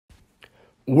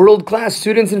World-class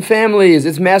students and families,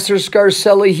 it's Master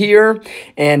Scarsella here,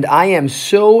 and I am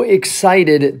so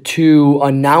excited to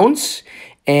announce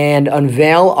and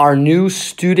unveil our new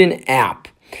student app.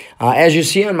 As you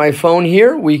see on my phone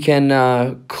here, we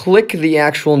can click the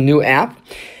actual new app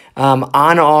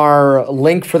on our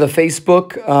link for the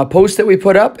Facebook post that we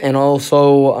put up, and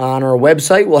also on our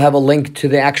website, we'll have a link to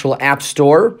the actual app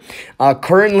store.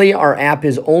 Currently, our app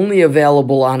is only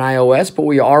available on iOS, but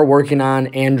we are working on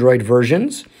Android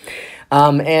versions.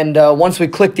 Once we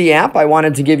click the app, I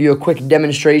wanted to give you a quick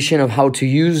demonstration of how to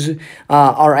use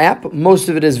our app. Most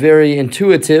of it is very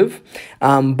intuitive,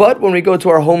 but when we go to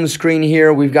our home screen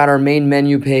here, we've got our main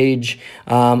menu page.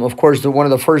 Of course, one of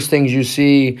the first things you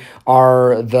see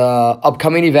are the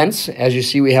upcoming events. As you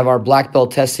see, we have our black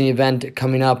belt testing event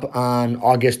coming up on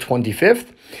August 25th.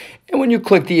 And when you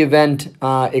click the event,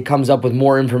 it comes up with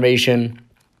more information.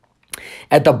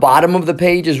 At the bottom of the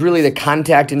page is really the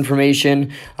contact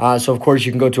information. So, of course,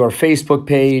 you can go to our Facebook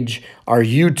page, our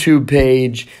YouTube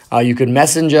page. You can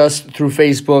message us through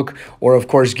Facebook or, of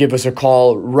course, give us a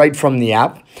call right from the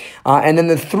app. And then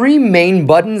the three main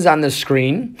buttons on the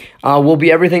screen will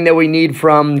be everything that we need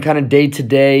from kind of day to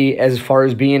day as far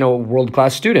as being a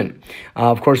world-class student.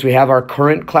 Of course, we have our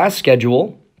current class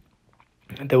schedule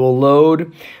that will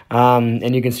load,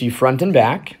 and you can see front and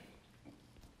back.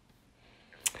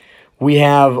 We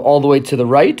have all the way to the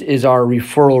right is our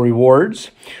referral rewards.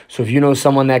 So if you know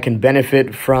someone that can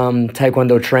benefit from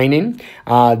Taekwondo training,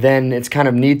 then it's kind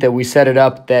of neat that we set it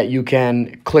up that you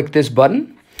can click this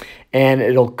button and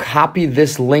it'll copy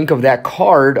this link of that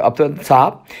card up at the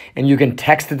top, and you can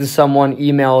text it to someone,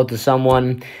 email it to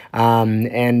someone,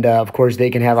 and of course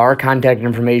they can have our contact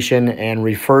information and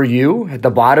refer you. At the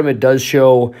bottom, it does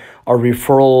show our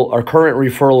current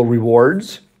referral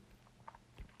rewards.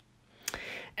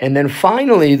 And then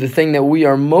finally, the thing that we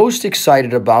are most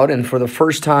excited about, and for the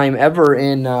first time ever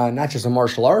in not just a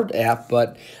martial art app,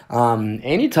 but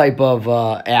any type of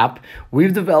app,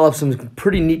 we've developed some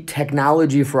pretty neat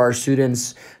technology for our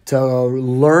students to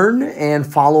learn and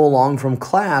follow along from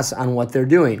class on what they're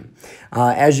doing.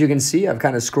 As you can see, I've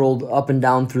kind of scrolled up and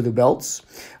down through the belts.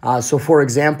 So for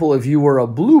example, if you were a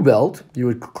blue belt, you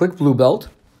would click blue belt.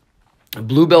 A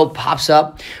blue belt pops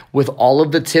up with all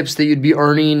of the tips that you'd be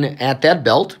earning at that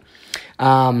belt.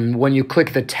 When you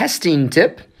click the testing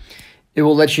tip, it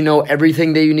will let you know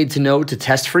everything that you need to know to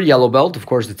test for yellow belt. Of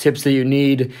course, the tips that you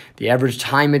need, the average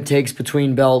time it takes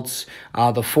between belts,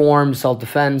 the form,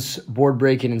 self-defense, board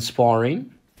breaking, and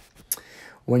sparring.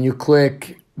 When you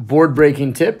click board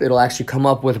breaking tip, it'll actually come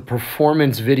up with a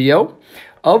performance video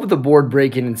of the board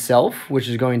breaking itself, which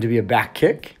is going to be a back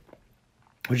kick,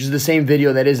 which is the same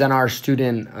video that is on our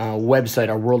student website,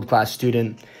 our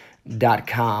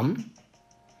worldclassstudent.com.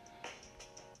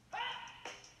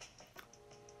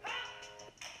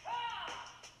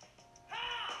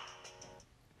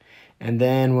 And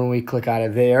then when we click out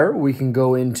of there, we can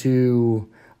go into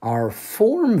our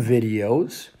form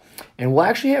videos, and we'll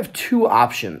actually have two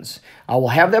options. We'll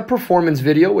have that performance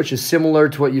video, which is similar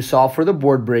to what you saw for the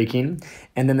board breaking.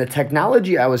 And then the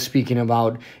technology I was speaking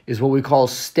about is what we call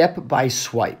step by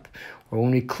swipe. Where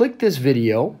when we click this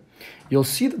video, you'll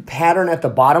see the pattern at the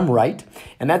bottom right,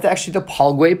 and that's actually the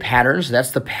Palgway pattern. So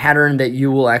that's the pattern that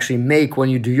you will actually make when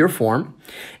you do your form.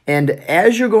 And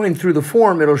as you're going through the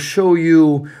form, it'll show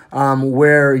you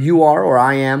where you are or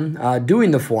I am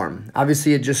doing the form.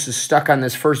 Obviously, it just is stuck on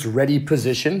this first ready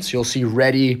position. So you'll see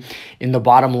ready in the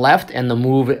bottom left and the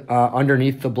move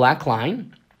underneath the black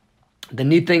line. The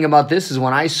neat thing about this is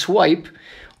when I swipe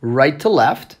right to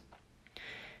left,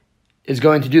 it's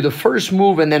going to do the first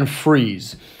move and then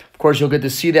freeze. Of course, you'll get to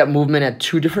see that movement at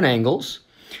two different angles.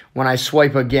 When I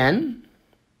swipe again,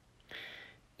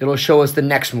 it'll show us the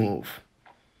next move.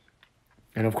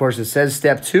 And of course, it says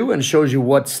step 2 and shows you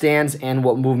what stance and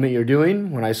what movement you're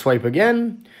doing. When I swipe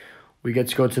again, we get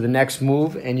to go to the next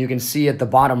move, and you can see at the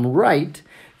bottom right,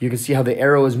 you can see how the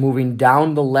arrow is moving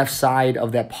down the left side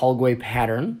of that Palgway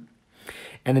pattern.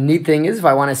 And the neat thing is, if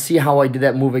I want to see how I did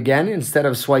that move again, instead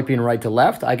of swiping right to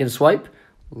left, I can swipe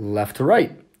left to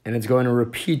right, and it's going to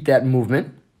repeat that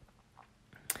movement.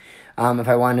 If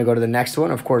I wanted to go to the next one,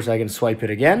 of course, I can swipe it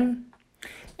again.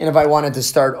 And if I wanted to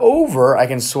start over, I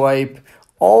can swipe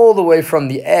all the way from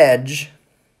the edge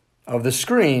of the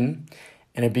screen,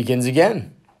 and it begins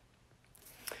again.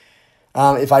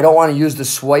 If I don't want to use the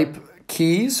swipe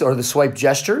keys or the swipe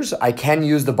gestures, I can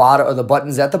use the bottom or the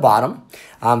buttons at the bottom.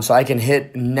 So I can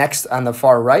hit next on the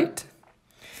far right,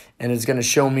 and it's going to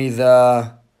show me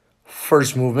the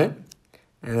first movement.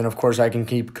 And then, of course, I can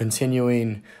keep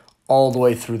continuing all the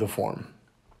way through the form.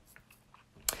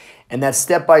 And that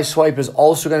step-by swipe is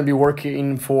also going to be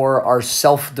working for our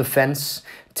self-defense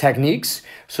techniques.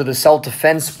 So the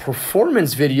self-defense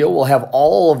performance video will have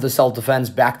all of the self-defense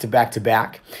back to back to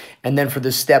back. And then for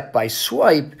the step-by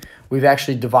swipe, we've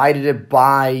actually divided it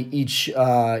by each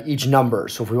number.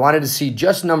 So if we wanted to see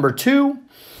just number 2,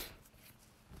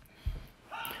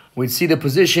 we'd see the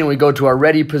position. We go to our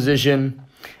ready position.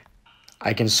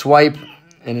 I can swipe,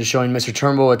 and it's showing Mr.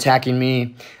 Turnbow attacking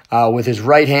me with his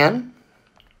right hand,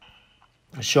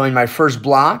 showing my first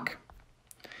block,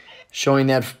 showing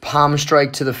that palm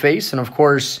strike to the face. And of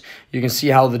course, you can see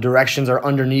how the directions are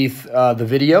underneath the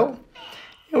video.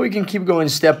 And we can keep going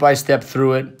step by step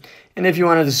through it. And if you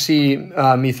wanted to see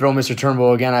me throw Mr.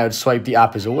 Turnbow again, I would swipe the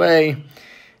opposite way.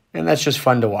 And that's just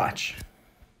fun to watch.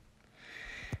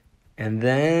 And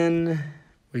then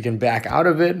we can back out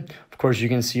of it. Of course, you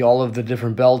can see all of the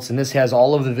different belts. And this has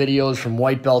all of the videos from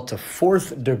white belt to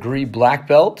 4th degree black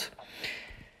belt.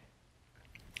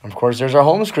 Of course, there's our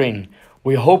home screen.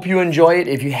 We hope you enjoy it.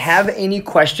 If you have any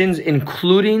questions,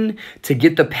 including to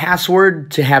get the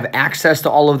password to have access to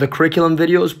all of the curriculum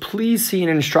videos, please see an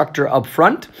instructor up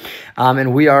front.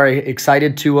 And we are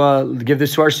excited to give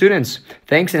this to our students.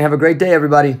 Thanks and have a great day,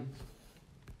 everybody.